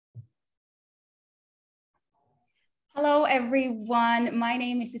Hello, everyone. My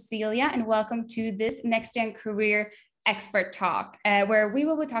name is Cecilia, and welcome to this Nexgen Career Expert Talk, where we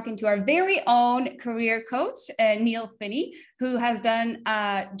will be talking to our very own career coach, Neil Finnie, who has done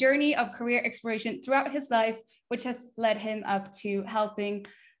a journey of career exploration throughout his life, which has led him up to helping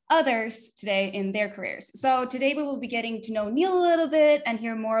others today in their careers. So today we will be getting to know Neil a little bit and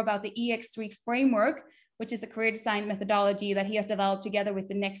hear more about the EX³ framework, which is a career design methodology that he has developed together with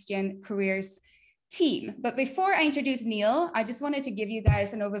the Nexgen Careers team. But before I introduce Neil, I just wanted to give you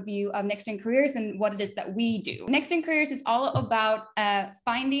guys an overview of Nexgen Careers and what it is that we do. Nexgen Careers is all about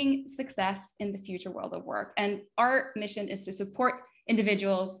finding success in the future world of work. And our mission is to support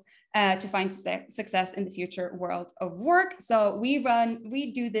individuals to find success in the future world of work. So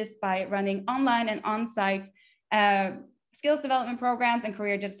we do this by running online and on-site skills development programs and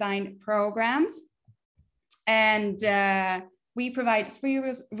career design programs. And we provide free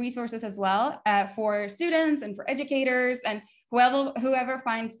resources as well for students and for educators and whoever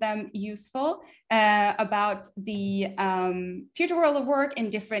finds them useful about the future world of work in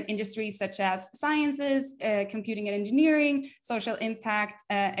different industries such as sciences, computing and engineering, social impact,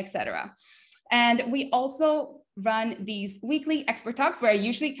 etc. And we also run these weekly expert talks where I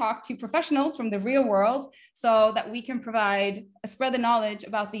usually talk to professionals from the real world so that we can spread the knowledge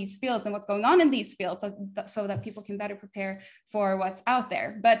about these fields and what's going on in these fields so that people can better prepare for what's out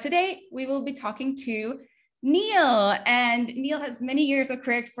there. But today we will be talking to Neil, and Neil has many years of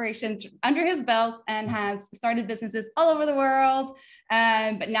career exploration under his belt and has started businesses all over the world,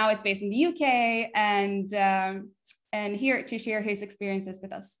 but now it's based in the UK and here to share his experiences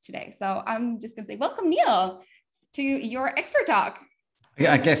with us today. So I'm just gonna say, welcome Neil to your expert talk.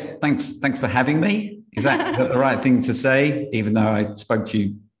 Yeah, I guess thanks for having me. Is that the right thing to say? Even though I spoke to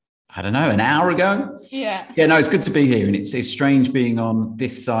you, I don't know, an hour ago? Yeah. Yeah, no, it's good to be here. And it's strange being on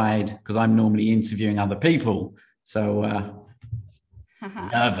this side because I'm normally interviewing other people. So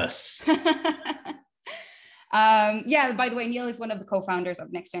nervous. Yeah, by the way, Neil is one of the co-founders of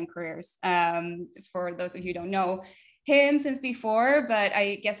Nexgen Careers. For those of you who don't know him since before, but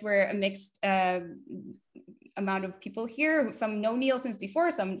I guess we're a mixed amount of people here. Some know Neil since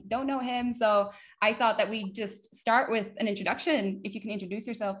before, some don't know him. So I thought that we just start with an introduction. If you can introduce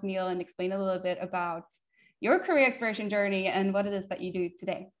yourself, Neil, and explain a little bit about your career exploration journey and what it is that you do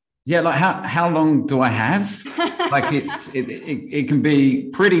today. Yeah, like how long do I have? Like it can be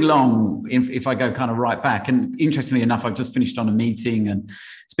pretty long if I go kind of right back. And interestingly enough, I've just finished on a meeting and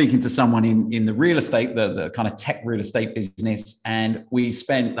speaking to someone in the real estate, the kind of tech real estate business. And we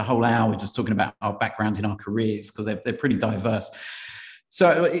spent the whole hour just talking about our backgrounds in our careers because they're pretty diverse.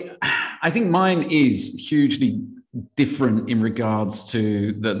 So I think mine is hugely different in regards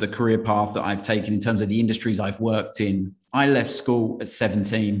to the career path that I've taken in terms of the industries I've worked in. I left school at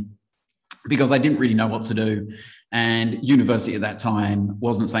 17 because I didn't really know what to do. And university at that time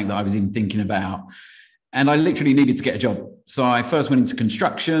wasn't something that I was even thinking about. And I literally needed to get a job. So I first went into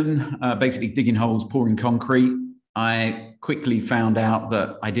construction, basically digging holes, pouring concrete. I quickly found out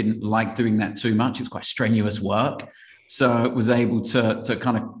that I didn't like doing that too much. It's quite strenuous work. So I was able to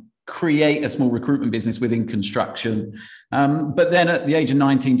kind of create a small recruitment business within construction. But then at the age of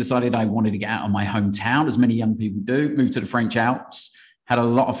 19, decided I wanted to get out of my hometown, as many young people do, moved to the French Alps, had a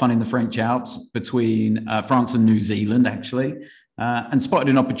lot of fun in the French Alps between France and New Zealand, actually, and spotted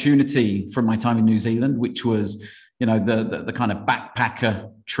an opportunity from my time in New Zealand, which was, the kind of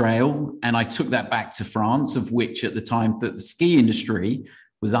backpacker trail. And I took that back to France, of which at the time that the ski industry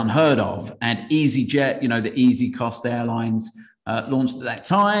was unheard of. And EasyJet, the easy cost airlines, launched at that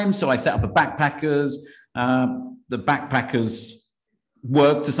time. So I set up a backpackers. The backpackers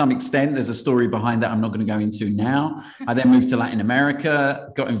worked to some extent. There's a story behind that I'm not going to go into now. I then moved to Latin America,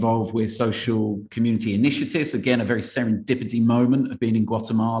 got involved with social community initiatives. Again, a very serendipity moment of being in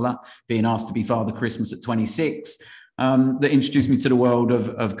Guatemala, being asked to be Father Christmas at 26, that introduced me to the world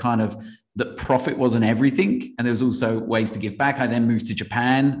of kind of that profit wasn't everything. And there was also ways to give back. I then moved to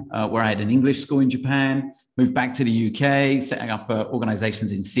Japan, where I had an English school in Japan, moved back to the UK, setting up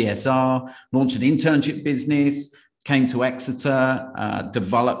organizations in CSR, launched an internship business, came to Exeter,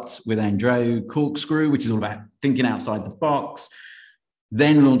 developed with Andreu Corkscrew, which is all about thinking outside the box,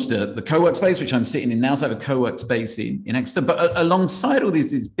 then launched the co-work space, which I'm sitting in now. So I have a co-work space in Exeter. But alongside all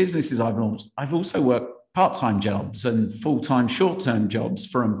these businesses I've launched, I've also worked part-time jobs and full-time short-term jobs,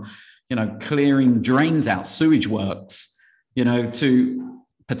 from clearing drains out, sewage works, to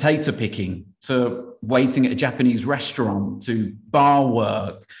potato picking, to waiting at a Japanese restaurant, to bar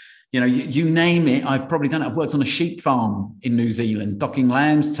work, you name it. I've probably done it. I've worked on a sheep farm in New Zealand, docking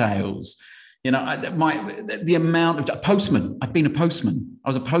lamb's tails. The amount of postman. I've been a postman. I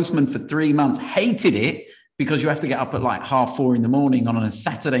was a postman for 3 months, hated it because you have to get up at like 4:30 in the morning on a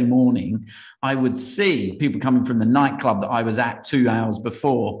Saturday morning. I would see people coming from the nightclub that I was at 2 hours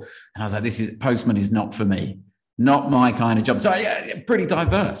before. And I was like, postman is not for me, not my kind of job. So yeah, pretty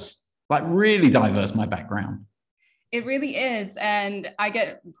diverse, like really diverse, my background. It really is. And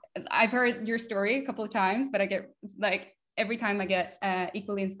I've heard your story a couple of times, but I get like, every time I get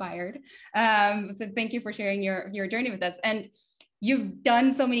equally inspired. So thank you for sharing your journey with us. And you've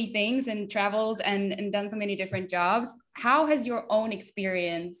done so many things and traveled and done so many different jobs. How has your own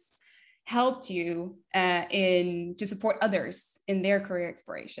experience helped you to support others in their career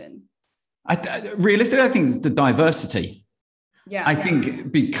exploration? Realistically, I think it's the diversity. Yeah. I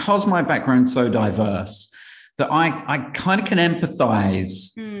think because my background's so diverse, that I kind of can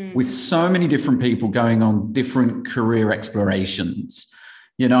empathize with so many different people going on different career explorations.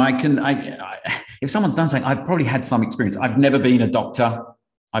 You know, if someone's done something, I've probably had some experience. I've never been a doctor.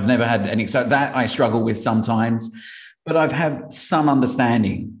 I've never had any, so that I struggle with sometimes, but I've had some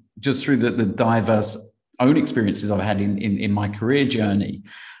understanding just through the diverse own experiences I've had in my career journey.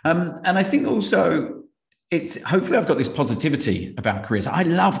 And I think also, hopefully I've got this positivity about careers. I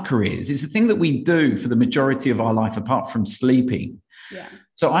love careers. It's the thing that we do for the majority of our life, apart from sleeping. Yeah.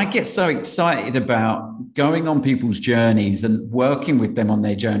 So I get so excited about going on people's journeys and working with them on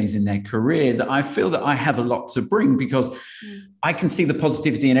their journeys in their career that I feel that I have a lot to bring, because I can see the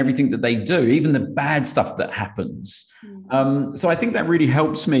positivity in everything that they do, even the bad stuff that happens. So I think that really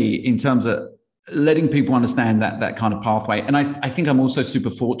helps me in terms of letting people understand that kind of pathway. And I think I'm also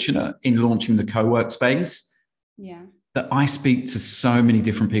super fortunate in launching the co-work space. Yeah. That I speak to so many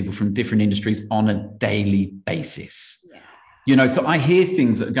different people from different industries on a daily basis. Yeah. You know, so I hear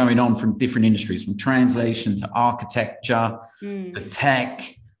things that are going on from different industries, from translation to architecture to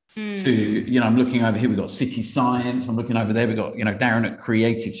tech to, you know, I'm looking over here, we've got City Science. I'm looking over there, we've got, you know, Darren at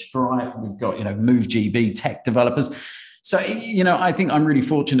Creative Stripe. We've got, you know, MoveGB tech developers. So, you know, I think I'm really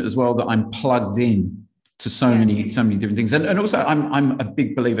fortunate as well that I'm plugged in to so many different things. And also I'm a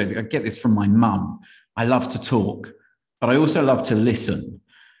big believer. I get this from my mum. I love to talk, but I also love to listen.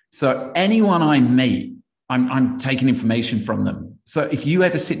 So anyone I meet, I'm taking information from them. So if you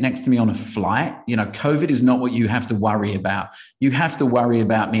ever sit next to me on a flight, you know, COVID is not what you have to worry about. You have to worry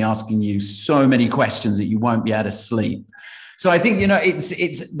about me asking you so many questions that you won't be able to sleep. So I think, you know,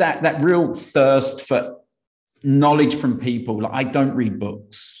 it's that real thirst for knowledge from people. Like, I don't read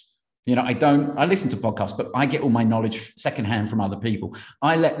books. You know, I listen to podcasts, but I get all my knowledge secondhand from other people.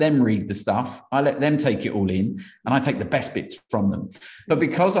 I let them read the stuff. I let them take it all in, and I take the best bits from them. But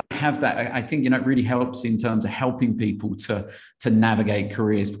because I have that, I think, you know, it really helps in terms of helping people to navigate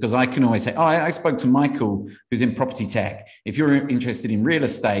careers, because I can always say, oh, I spoke to Michael, who's in property tech. If you're interested in real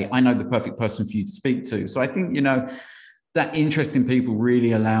estate, I know the perfect person for you to speak to. So I think, you know, that interest in people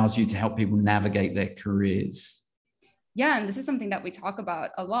really allows you to help people navigate their careers. Yeah, and this is something that we talk about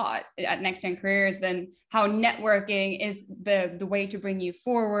a lot at Nexgen Careers, and how networking is the way to bring you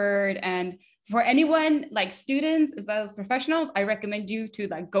forward. And for anyone, like students as well as professionals, I recommend you to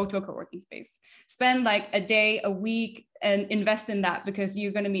like go to a co-working space, spend like a day, a week, and invest in that, because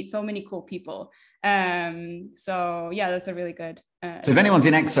you're going to meet so many cool people. So yeah, that's a really good. So if anyone's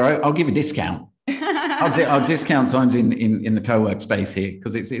in Exeter, I'll give a discount. I'll discount times in the co-work space here,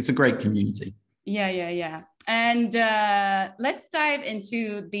 because it's a great community. Yeah. And let's dive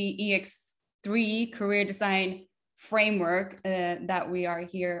into the EX³ Career Design Framework that we are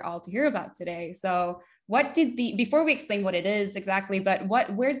here all to hear about today. So before we explain what it is exactly, but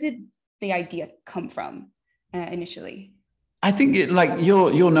where did the idea come from initially? I think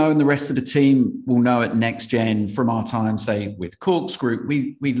you'll know, and the rest of the team will know at Nexgen from our time, say with Corkscrew,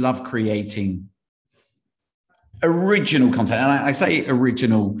 we love creating original content. And I say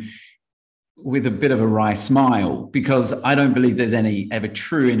original with a bit of a wry smile, because I don't believe there's any ever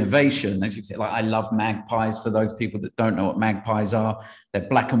true innovation. As you said, like, I love magpies. For those people that don't know what magpies are, they're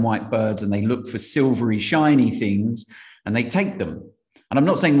black and white birds, and they look for silvery, shiny things, and they take them. And I'm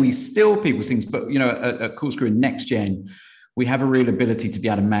not saying we steal people's things, but, you know, at Corkscrew and Nexgen, we have a real ability to be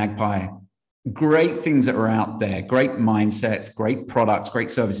able to magpie great things that are out there, great mindsets, great products, great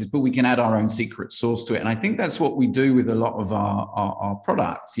services, but we can add our own secret sauce to it. And I think that's what we do with a lot of our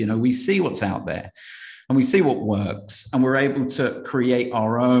products. You know, we see what's out there and we see what works, and we're able to create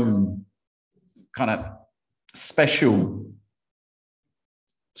our own kind of special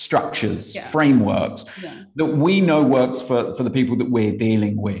structures, frameworks that we know works for the people that we're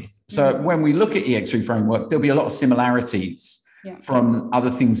dealing with. So when we look at EX³ Framework, there'll be a lot of similarities from other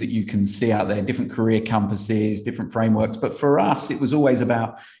things that you can see out there, different career compasses, different frameworks. But for us, it was always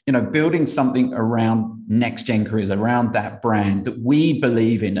about, building something around Nexgen Careers, around that brand that we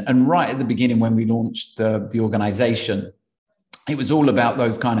believe in. And right at the beginning, when we launched the organization, it was all about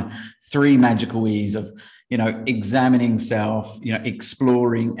those kind of three magical E's of, examining self,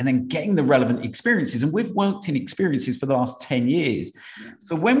 exploring, and then getting the relevant experiences. And we've worked in experiences for the last 10 years. Yeah.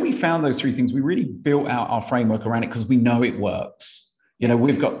 So when we found those three things, we really built out our framework around it because we know it works.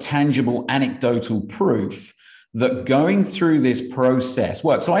 We've got tangible anecdotal proof that going through this process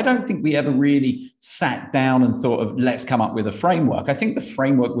works. So I don't think we ever really sat down and thought of, let's come up with a framework. I think the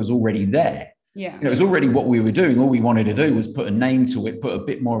framework was already there. Yeah. It was already what we were doing. All we wanted to do was put a name to it, put a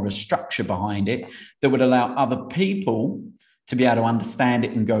bit more of a structure behind it that would allow other people to be able to understand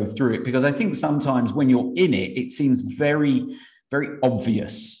it and go through it. Because I think sometimes when you're in it, it seems very, very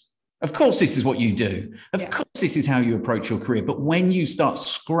obvious. Of course, this is what you do. Of course, this is how you approach your career. But when you start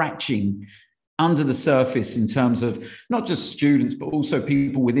scratching under the surface in terms of not just students, but also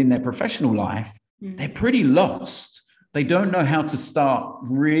people within their professional life, they're pretty lost. They don't know how to start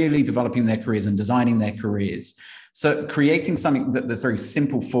really developing their careers and designing their careers. So creating something that's very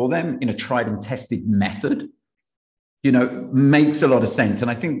simple for them in a tried and tested method, makes a lot of sense.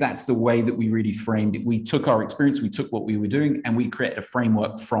 And I think that's the way that we really framed it. We took our experience, we took what we were doing, and we created a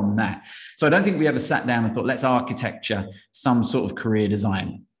framework from that. So I don't think we ever sat down and thought, let's architecture some sort of career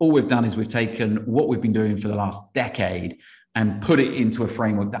design. All we've done is we've taken what we've been doing for the last decade and put it into a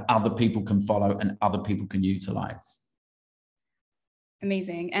framework that other people can follow and other people can utilize.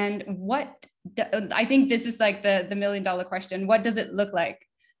 Amazing. And I think this is like the $1 million question. What does it look like?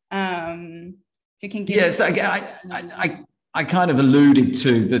 If you can give. Yes, I kind of alluded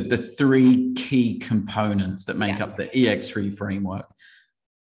to the three key components that make up the EX³ framework: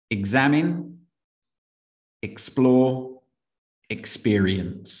 examine, explore,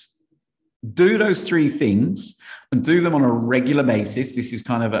 experience. Do those three things and do them on a regular basis. This is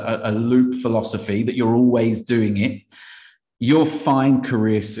kind of a loop philosophy that you're always doing it. You'll find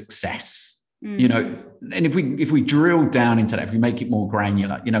career success, and if we drill down into that, if we make it more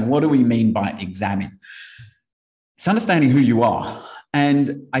granular, what do we mean by examine? It's understanding who you are.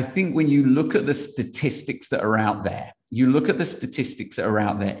 And I think when you look at the statistics that are out there, in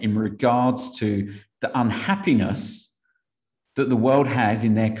regards to the unhappiness that the world has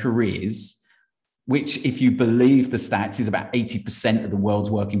in their careers, which, if you believe the stats, is about 80% of the world's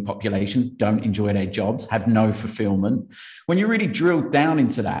working population don't enjoy their jobs, have no fulfillment. When you really drill down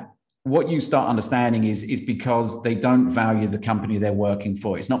into that, what you start understanding is because they don't value the company they're working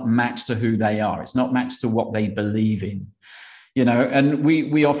for. It's not matched to who they are. It's not matched to what they believe in. And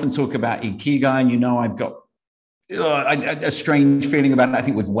we often talk about Ikigai, and I've got a strange feeling about it. I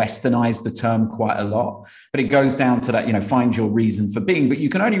think we've westernized the term quite a lot, but it goes down to that, find your reason for being. But you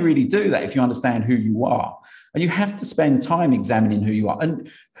can only really do that if you understand who you are. And you have to spend time examining who you are.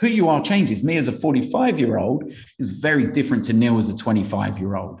 And who you are changes. Me as a 45-year-old is very different to Neil as a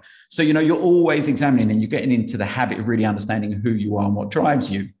 25-year-old. So, you're always examining, and you're getting into the habit of really understanding who you are and what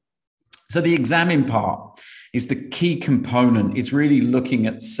drives you. So the examine part is the key component. It's really looking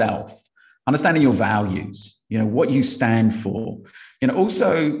at self, understanding your values, what you stand for,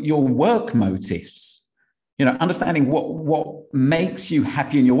 also your work motives, understanding what makes you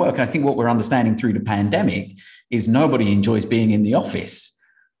happy in your work. And I think what we're understanding through the pandemic is nobody enjoys being in the office.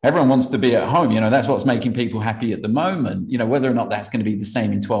 Everyone wants to be at home. That's what's making people happy at the moment. Whether or not that's going to be the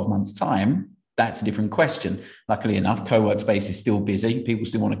same in 12 months' time, that's a different question. Luckily enough, co-work space is still busy. People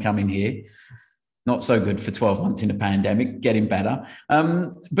still want to come in here. Not so good for 12 months in the pandemic, getting better.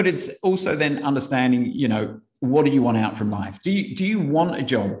 But it's also then understanding, what do you want out from life? Do you want a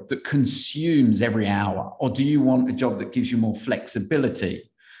job that consumes every hour, or do you want a job that gives you more flexibility?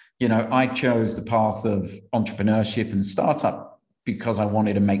 I chose the path of entrepreneurship and startup because I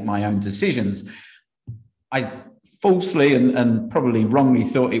wanted to make my own decisions. I falsely and probably wrongly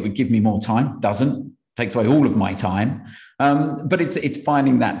thought it would give me more time. Doesn't. Takes away all of my time. But it's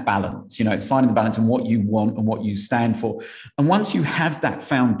finding that balance, it's finding the balance in what you want and what you stand for. And once you have that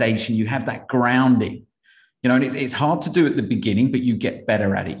foundation, you have that grounding, and it's hard to do at the beginning, but you get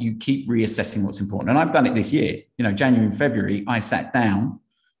better at it. You keep reassessing what's important. And I've done it this year, January and February, I sat down,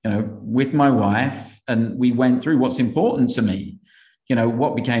 with my wife, and we went through what's important to me.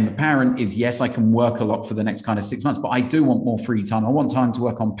 What became apparent is, yes, I can work a lot for the next kind of 6 months, but I do want more free time. I want time to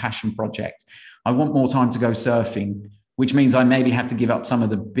work on passion projects. I want more time to go surfing, which means I maybe have to give up some of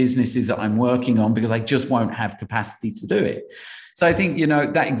the businesses that I'm working on because I just won't have capacity to do it. So I think,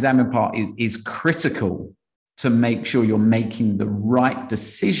 that examine part is critical to make sure you're making the right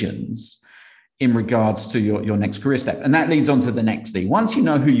decisions in regards to your next career step. And that leads on to the next thing. Once you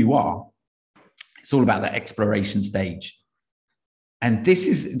know who you are, it's all about that exploration stage. And this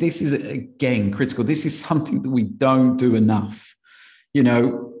is again critical. This is something that we don't do enough. You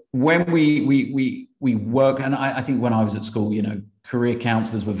know, when we work, and I think when I was at school, you know, career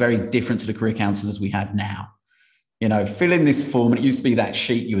counselors were very different to the career counselors we have now. You know, fill in this form. And it used to be that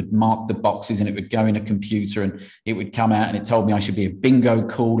sheet, you would mark the boxes and it would go in a computer and it would come out and it told me I should be a bingo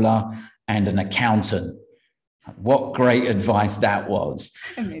caller and an accountant. What great advice that was.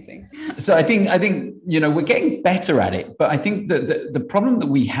 Amazing. So I think, you know, we're getting better at it, but I think that the problem that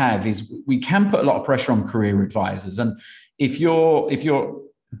we have is we can put a lot of pressure on career advisors. And if you're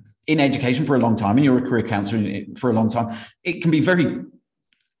in education for a long time and you're a career counselor for a long time, it can be very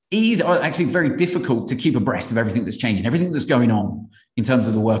easy, or actually very difficult, to keep abreast of everything that's changing, everything that's going on in terms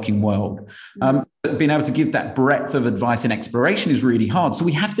of the working world. Being able to give that breadth of advice and exploration is really hard. So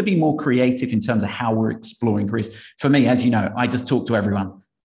we have to be more creative in terms of how we're exploring careers. For me, as you know, I just talk to everyone.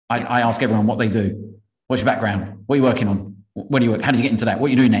 I ask everyone what they do. What's your background? What are you working on? What do you work? How do you get into that? What are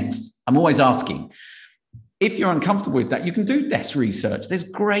you doing next? I'm always asking. If you're uncomfortable with that, you can do desk research. There's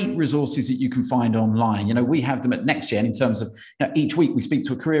great resources that you can find online. You know, we have them at Nexgen in terms of, you know, each week we speak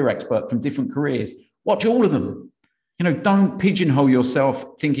to a career expert from different careers. Watch all of them. You know, don't pigeonhole yourself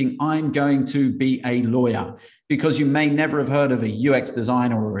thinking I'm going to be a lawyer, because you may never have heard of a UX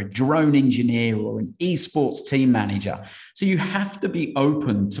designer or a drone engineer or an esports team manager. So you have to be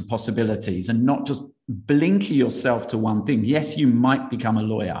open to possibilities and not just blinker yourself to one thing. Yes, you might become a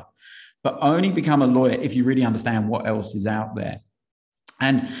lawyer, but only become a lawyer if you really understand what else is out there.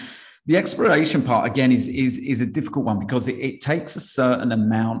 And the exploration part, again, is a difficult one, because it takes a certain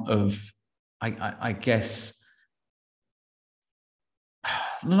amount of, I guess,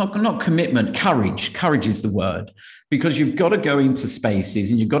 not commitment, courage. Courage is the word, because you've got to go into spaces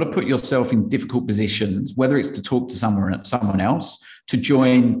and you've got to put yourself in difficult positions, whether it's to talk to someone else, to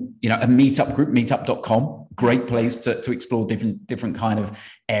join, you know, a meetup group, meetup.com, great place to explore different kind of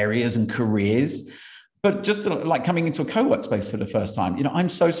areas and careers. But just like coming into a co-work space for the first time, you know, I'm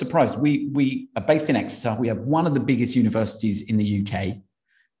so surprised. We are based in Exeter. We have one of the biggest universities in the UK.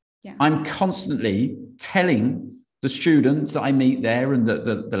 Yeah. I'm constantly telling the students that I meet there and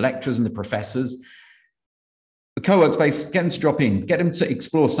the lecturers and the professors, the co-work space, get them to drop in, get them to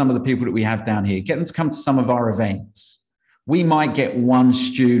explore some of the people that we have down here, get them to come to some of our events. We might get 1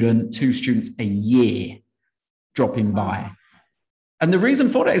 student, 2 students a year dropping by. And the reason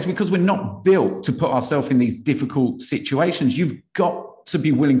for that is because we're not built to put ourselves in these difficult situations. You've got to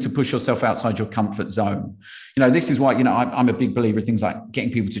be willing to push yourself outside your comfort zone. You know, this is why, you know, I'm a big believer in things like getting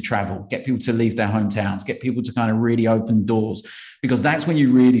people to travel, get people to leave their hometowns, get people to kind of really open doors, because that's when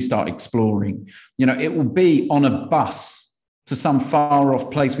you really start exploring. You know, it will be on a bus to some far off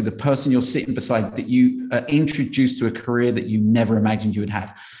place with the person you're sitting beside that you are introduced to a career that you never imagined you would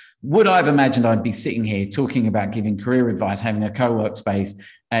have. Would I have imagined I'd be sitting here talking about giving career advice, having a co-work space,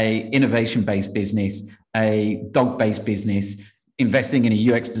 a innovation-based business, a dog-based business, investing in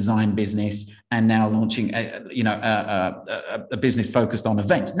a UX design business, and now launching a business focused on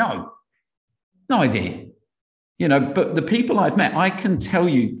events? No idea. You know, but the people I've met, I can tell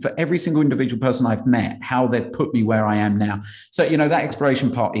you for every single individual person I've met, how they've put me where I am now. So, you know, that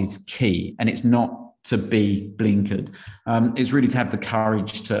exploration part is key, and it's not to be blinkered. It's really to have the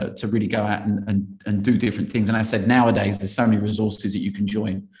courage to really go out and do different things. And I said, nowadays, there's so many resources that you can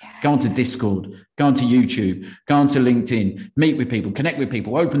join. Go onto Discord, go onto YouTube, go onto LinkedIn, meet with people, connect with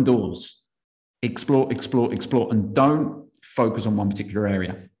people, open doors, explore, and don't focus on one particular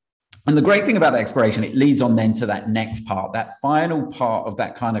area. And the great thing about that exploration, it leads on then to that next part, that final part of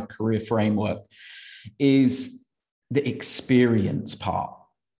that kind of career framework, is the experience part.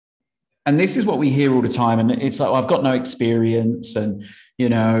 And this is what we hear all the time. And it's like, oh, I've got no experience, and, you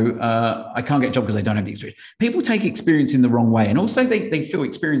know, I can't get a job because I don't have the experience. People take experience in the wrong way. And also they feel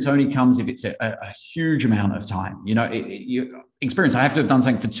experience only comes if it's a huge amount of time. You know, experience, I have to have done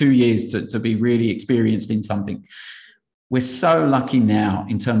something for 2 years to be really experienced in something. We're so lucky now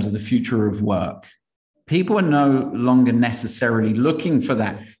in terms of the future of work. People are no longer necessarily looking for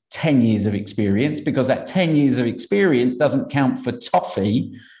that 10 years of experience, because that 10 years of experience doesn't count for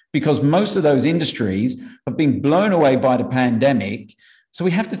toffee, because most of those industries have been blown away by the pandemic. So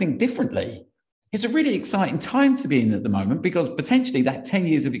we have to think differently. It's a really exciting time to be in at the moment, because potentially that 10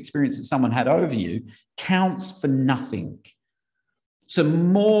 years of experience that someone had over you counts for nothing. So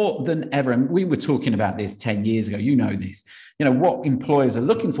more than ever, and we were talking about this 10 years ago, you know this, you know, what employers are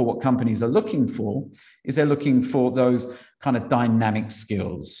looking for, what companies are looking for, is they're looking for those kind of dynamic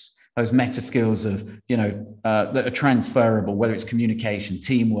skills. those meta skills of, that are transferable, whether it's communication,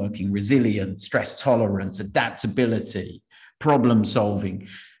 team working, resilience, stress tolerance, adaptability, problem solving.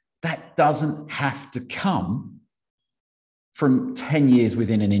 That doesn't have to come from 10 years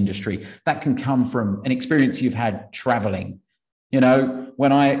within an industry. That can come from an experience you've had traveling.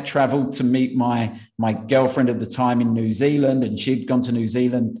 When I traveled to meet my girlfriend at the time in New Zealand, and she'd gone to New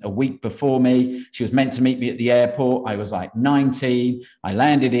Zealand a week before me. She was meant to meet me at the airport. I was like 19. I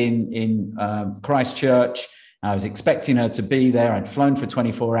landed in Christchurch. I was expecting her to be there. I'd flown for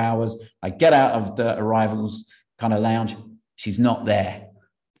 24 hours. I get out of the arrivals kind of lounge. She's not there.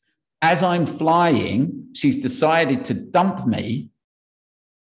 As I'm flying, she's decided to dump me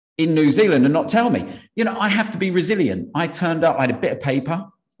in New Zealand and not tell me. I have to be resilient. I turned up, I had a bit of paper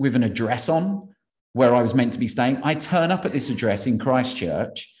with an address on where I was meant to be staying. I turn up at this address in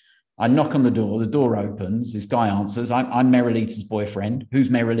Christchurch. I knock on the door opens, this guy answers. I'm Merilita's boyfriend. Who's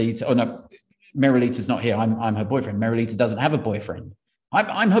Merilita? Oh no, Merilita's not here. I'm her boyfriend. Merilita doesn't have a boyfriend.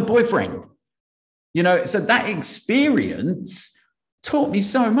 I'm her boyfriend. So that experience taught me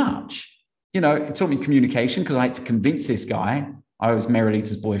so much. It taught me communication, because I had to convince this guy I was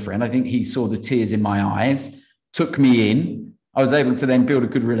Merilita's boyfriend. I think he saw the tears in my eyes, took me in. I was able to then build a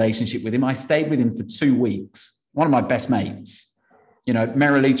good relationship with him. I stayed with him for 2 weeks, one of my best mates.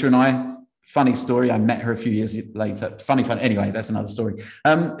 Merilita and I, funny story, I met her a few years later. Funny. Anyway, that's another story.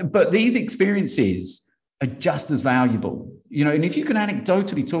 But these experiences are just as valuable. And if you can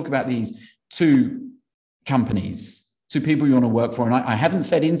anecdotally talk about these two companies, to people you want to work for. And I haven't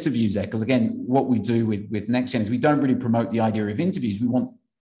said interviews there, because again, what we do with Nexgen is we don't really promote the idea of interviews. We want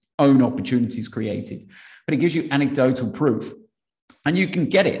own opportunities created, but it gives you anecdotal proof, and you can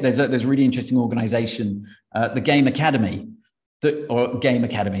get it. There's a really interesting organization, the Game Academy,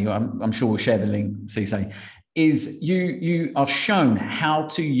 I'm sure we'll share the link, Cisse, is you are shown how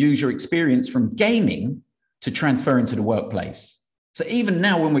to use your experience from gaming to transfer into the workplace. So even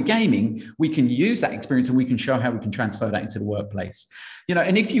now when we're gaming, we can use that experience and we can show how we can transfer that into the workplace.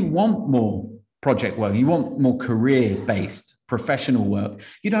 And if you want more project work, you want more career-based professional work,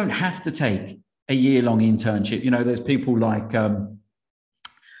 you don't have to take a year-long internship. There's people like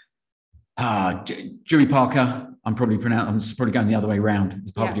Dewey Parker. I'm probably going the other way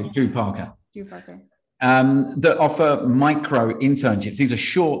around. Dewey Parker. That offer micro internships. These are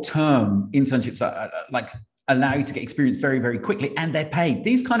short-term internships that are allow you to get experience very, very quickly, and they're paid.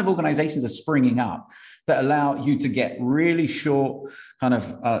 These kind of organizations are springing up that allow you to get really short kind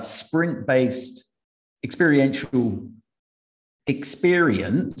of sprint-based experiential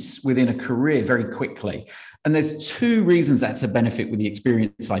experience within a career very quickly. And there's two reasons that's a benefit with the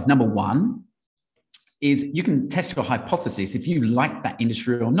experience side. Number one is you can test your hypothesis if you like that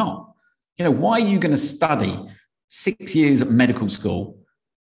industry or not. Why are you going to study 6 years at medical school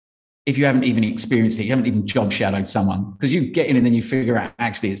if you haven't even experienced it, you haven't even job shadowed someone? Because you get in and then you figure out,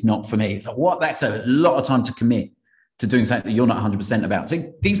 actually, it's not for me. It's like, what? That's a lot of time to commit to doing something that you're not 100% about.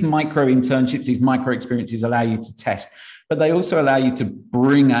 So these micro internships, these micro experiences allow you to test, but they also allow you to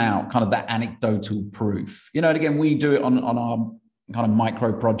bring out kind of that anecdotal proof. And again, we do it on our kind of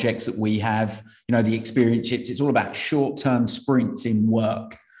micro projects that we have, the experience chips. It's all about short-term sprints in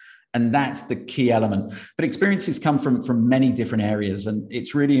work. And that's the key element. But experiences come from many different areas. And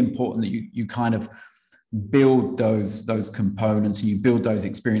it's really important that you kind of build those components and you build those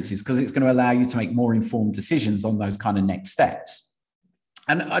experiences, because it's going to allow you to make more informed decisions on those kind of next steps.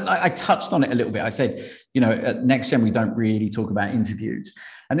 And I touched on it a little bit. I said, at Nexgen, we don't really talk about interviews.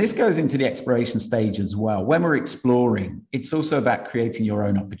 And this goes into the exploration stage as well. When we're exploring, it's also about creating your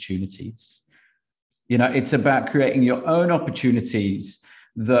own opportunities. It's about creating your own opportunities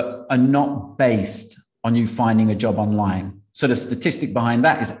that are not based on you finding a job online. So the statistic behind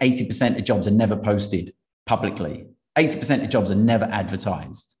that is 80% of jobs are never posted publicly. 80% of jobs are never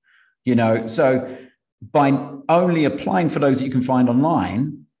advertised. So by only applying for those that you can find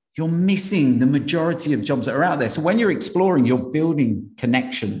online, you're missing the majority of jobs that are out there. So when you're exploring, you're building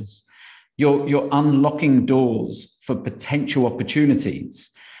connections, you're unlocking doors for potential opportunities.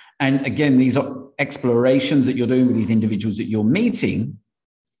 And again, these are explorations that you're doing with these individuals that you're meeting.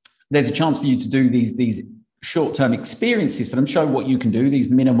 There's a chance for you to do these short-term experiences for them, show what you can do, these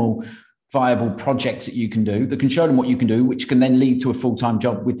minimal viable projects that you can do, that can show them what you can do, which can then lead to a full-time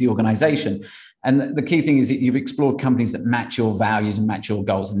job with the organization. And the key thing is that you've explored companies that match your values and match your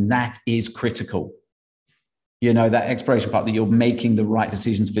goals, and that is critical. That exploration part, that you're making the right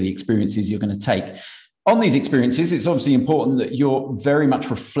decisions for the experiences you're going to take. On these experiences, it's obviously important that you're very much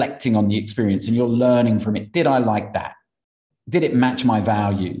reflecting on the experience and you're learning from it. Did I like that? Did it match my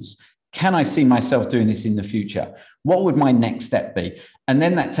values? Can I see myself doing this in the future? What would my next step be? And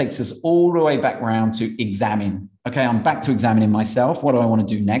then that takes us all the way back around to examine. Okay, I'm back to examining myself. What do I want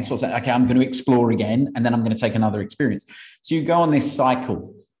to do next? What's that? Okay, I'm going to explore again, and then I'm going to take another experience. So you go on this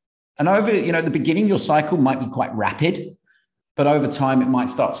cycle. And over, at the beginning, your cycle might be quite rapid, but over time, it might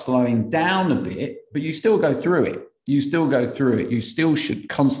start slowing down a bit, but you still go through it. You still should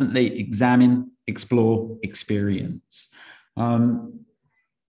constantly examine, explore, experience.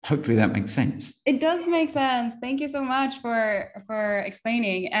 Hopefully that makes sense. It does make sense. Thank you so much for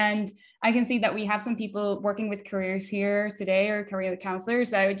explaining. And I can see that we have some people working with careers here today, or career counselors.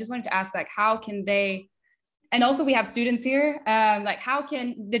 So I just wanted to ask, how can they, and also we have students here, how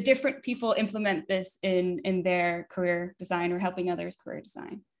can the different people implement this in their career design or helping others career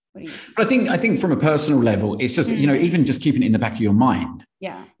design? What do you think? I think from a personal level, it's just, even just keeping it in the back of your mind.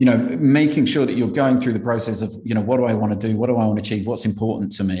 Yeah. Making sure that you're going through the process of, what do I want to do? What do I want to achieve? What's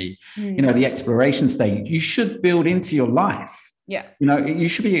important to me? The exploration stage, you should build into your life. Yeah. You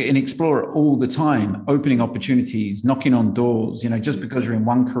should be an explorer all the time, opening opportunities, knocking on doors. Just because you're in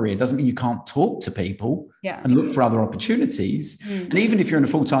one career doesn't mean you can't talk to people and look for other opportunities. And even if you're in a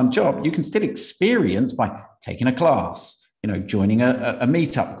full-time job, you can still experience by taking a class, joining a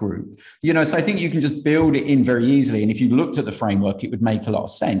meetup group, so I think you can just build it in very easily. And if you looked at the framework, it would make a lot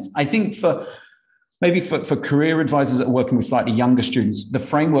of sense. I think for career advisors that are working with slightly younger students, the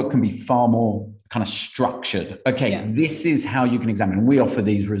framework can be far more kind of structured. Okay, This is how you can examine. And we offer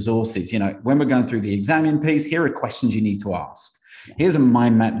these resources. When we're going through the examine piece, here are questions you need to ask. Here's a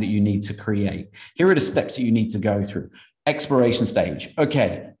mind map that you need to create. Here are the steps that you need to go through. Exploration stage.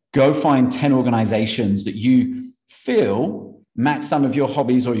 Okay, go find 10 organizations that you feel match some of your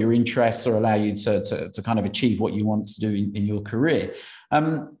hobbies or your interests, or allow you to kind of achieve what you want to do in your career.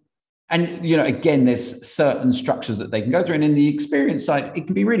 And, again, there's certain structures that they can go through. And in the experience side, it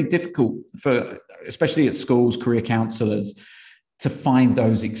can be really difficult for, especially at schools, career counselors, to find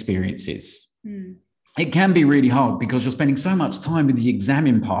those experiences. It can be really hard because you're spending so much time with the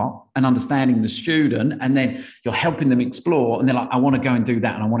examine part and understanding the student, and then you're helping them explore. And they're like, I want to go and do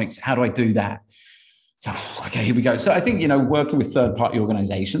that. And how do I do that? So, okay, here we go. So I think, working with third-party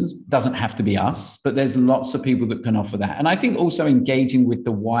organizations doesn't have to be us, but there's lots of people that can offer that. And I think also engaging with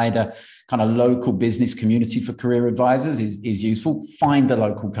the wider kind of local business community for career advisors is useful. Find the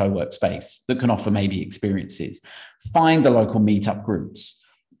local co-work space that can offer maybe experiences. Find the local meetup groups,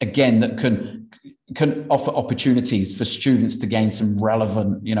 again, that can offer opportunities for students to gain some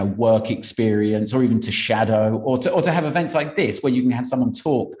relevant, work experience, or even to shadow, or to have events like this where you can have someone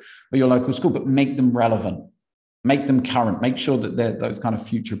talk at your local school, but make them relevant, make them current, make sure that they're those kind of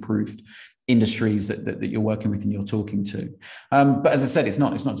future-proofed industries that you're working with and you're talking to. But as I said, it's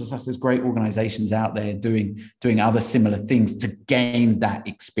not just us. There's great organizations out there doing other similar things to gain that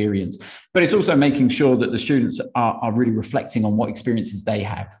experience. But it's also making sure that the students are really reflecting on what experiences they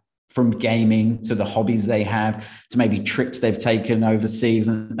have, from gaming to the hobbies they have, to maybe trips they've taken overseas,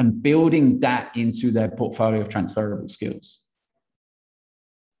 and building that into their portfolio of transferable skills.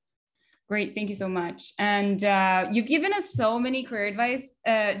 Great, thank you so much. And you've given us so many career advice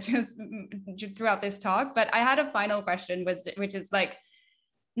just throughout this talk, but I had a final question, which is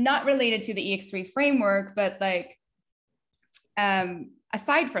not related to the EX³ framework, but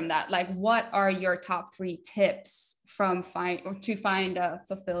aside from that, what are your top 3 tips to find a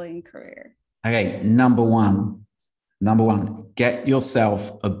fulfilling career? Okay, number one, get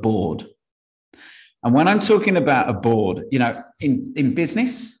yourself a board. And when I'm talking about a board, in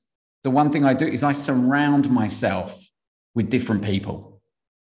business, the one thing I do is I surround myself with different people,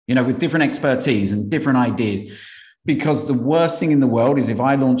 with different expertise and different ideas. Because the worst thing in the world is if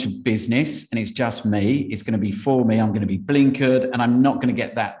I launch a business and it's just me, it's going to be for me, I'm going to be blinkered, and I'm not going to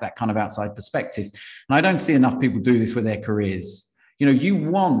get that kind of outside perspective. And I don't see enough people do this with their careers. You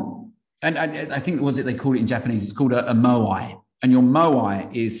want, and I think, they call it in Japanese, it's called a moai. And your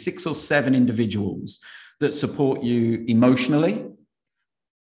moai is 6 or 7 individuals that support you emotionally,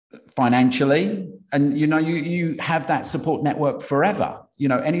 financially, and you have that support network forever.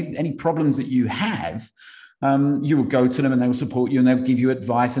 Any problems that you have, you will go to them and they will support you and they'll give you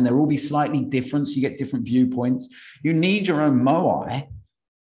advice, and they'll all be slightly different. So you get different viewpoints. You need your own moai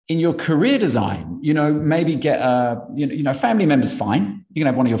in your career design. Maybe get family members, fine. You can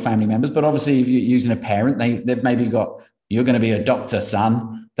have one of your family members, but obviously if you're using a parent, they've maybe got, you're going to be a doctor,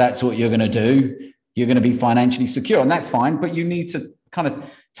 son. That's what you're going to do. You're going to be financially secure, and that's fine. But you need to kind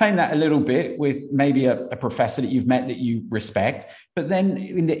of tame that a little bit with maybe a professor that you've met that you respect. But then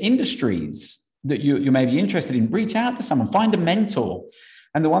in the industries that you may be interested in, reach out to someone, find a mentor.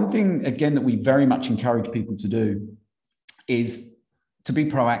 And the one thing, again, that we very much encourage people to do is to be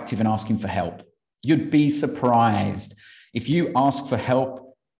proactive and asking for help. You'd be surprised. If you ask for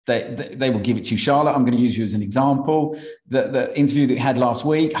help, they will give it to you. Charlotte, I'm going to use you as an example. The interview that you had last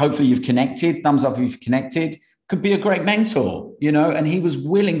week, hopefully you've connected, thumbs up if you've connected, could be a great mentor, you know, and he was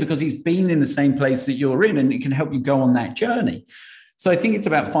willing because he's been in the same place that you're in, and it can help you go on that journey. So I think it's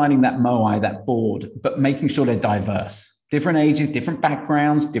about finding that moai, that board, but making sure they're diverse, different ages, different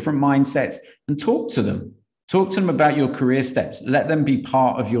backgrounds, different mindsets, and talk to them. Talk to them about your career steps. Let them be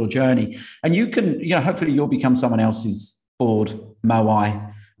part of your journey. And you can, you know, hopefully you'll become someone else's board,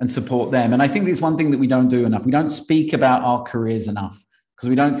 moai, and support them. And I think there's one thing that we don't do enough. We don't speak about our careers enough because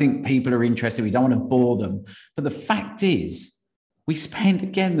we don't think people are interested. We don't want to bore them. But the fact is, we spend,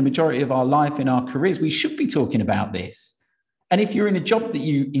 again, the majority of our life in our careers. We should be talking about this. And if you're in a job that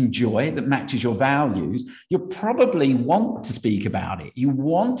you enjoy, that matches your values, you'll probably want to speak about it. You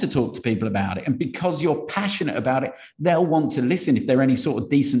want to talk to people about it. And because you're passionate about it, they'll want to listen if they're any sort of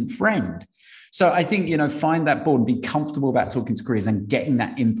decent friend. So I think, you know, find that board and be comfortable about talking to careers and getting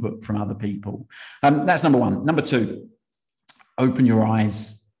that input from other people. That's number one. Number two, open your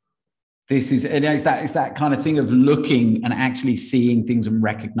eyes. This is, it's that kind of thing of looking and actually seeing things and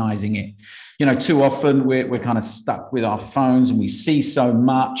recognizing it. You know, too often we're kind of stuck with our phones and we see so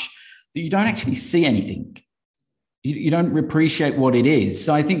much that you don't actually see anything. You don't appreciate what it is.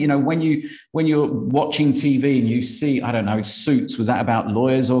 So I think, you know, when you're watching TV and you see, I don't know, Suits, was that about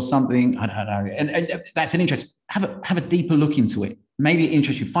lawyers or something? I don't know. And that's an interest. Have a deeper look into it. Maybe it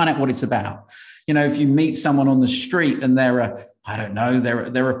interests you. Find out what it's about. You know, if you meet someone on the street and they're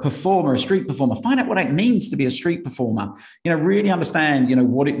a performer, a street performer, find out what it means to be a street performer. You know, really understand, you know,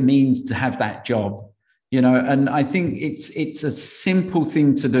 what it means to have that job. You know, and I think it's a simple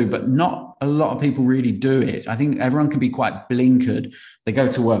thing to do, but not a lot of people really do it. I think everyone can be quite blinkered. They go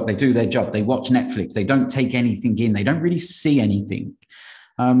to work, they do their job, they watch Netflix, they don't take anything in, they don't really see anything.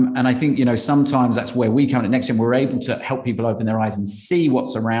 And I think, you know, sometimes that's where we come at Nexgen. We're able to help people open their eyes and see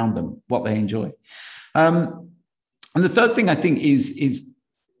what's around them, what they enjoy. And the third thing I think is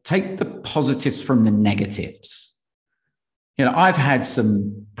take the positives from the negatives. You know, I've had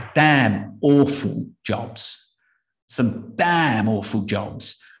some damn awful jobs,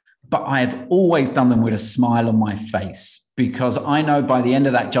 but I've always done them with a smile on my face because I know by the end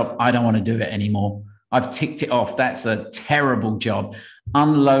of that job, I don't want to do it anymore. I've ticked it off. That's a terrible job.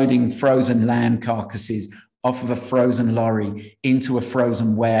 Unloading frozen lamb carcasses off of a frozen lorry into a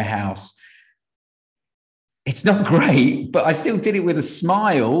frozen warehouse. It's not great, but I still did it with a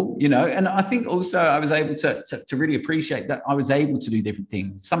smile, you know, and I think also I was able to really appreciate that I was able to do different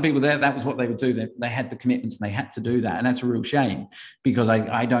things. Some people there, that was what they would do. They had the commitments and they had to do that. And that's a real shame because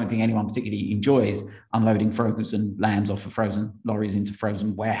I don't think anyone particularly enjoys unloading frozen lambs off of frozen lorries into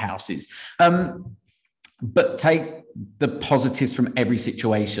frozen warehouses. But take the positives from every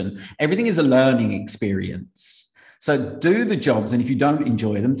situation. Everything is a learning experience. So do the jobs, and if you don't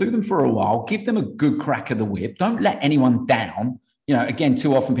enjoy them, do them for a while. Give them a good crack of the whip. Don't let anyone down. You know, again,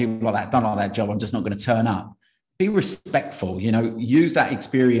 too often people are like that, don't like that job, I'm just not going to turn up. Be respectful, you know, use that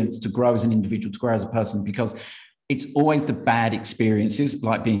experience to grow as an individual, to grow as a person, because it's always the bad experiences,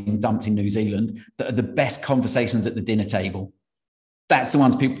 like being dumped in New Zealand, that are the best conversations at the dinner table. That's the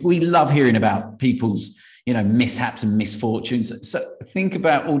ones we love hearing about people's, you know, mishaps and misfortunes. So think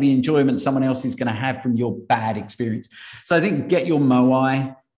about all the enjoyment someone else is going to have from your bad experience. So I think get your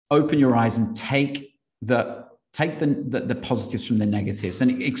moai, open your eyes, and take the positives from the negatives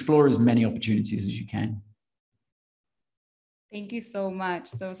and explore as many opportunities as you can. Thank you so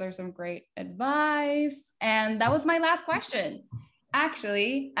much. Those are some great advice. And that was my last question.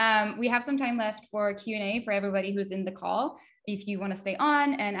 Actually, we have some time left for Q&A for everybody who's in the call. If you want to stay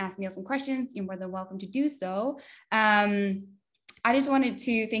on and ask Neil some questions, you're more than welcome to do so. I just wanted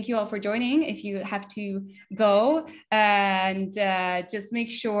to thank you all for joining. If you have to go, and just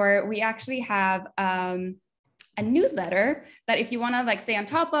make sure we actually have a newsletter that if you want to like stay on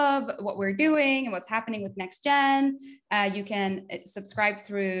top of what we're doing and what's happening with Nexgen, you can subscribe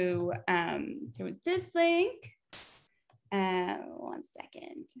through this link. 1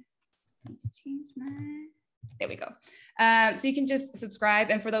 second. I need to change my. There we go. So you can just subscribe.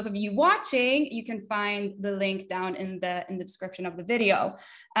 And for those of you watching, you can find the link down in the description of the video.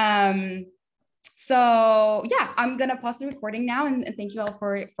 So yeah, I'm going to pause the recording now and thank you all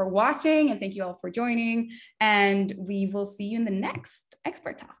for watching, and thank you all for joining. And we will see you in the next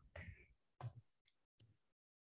Expert Talk.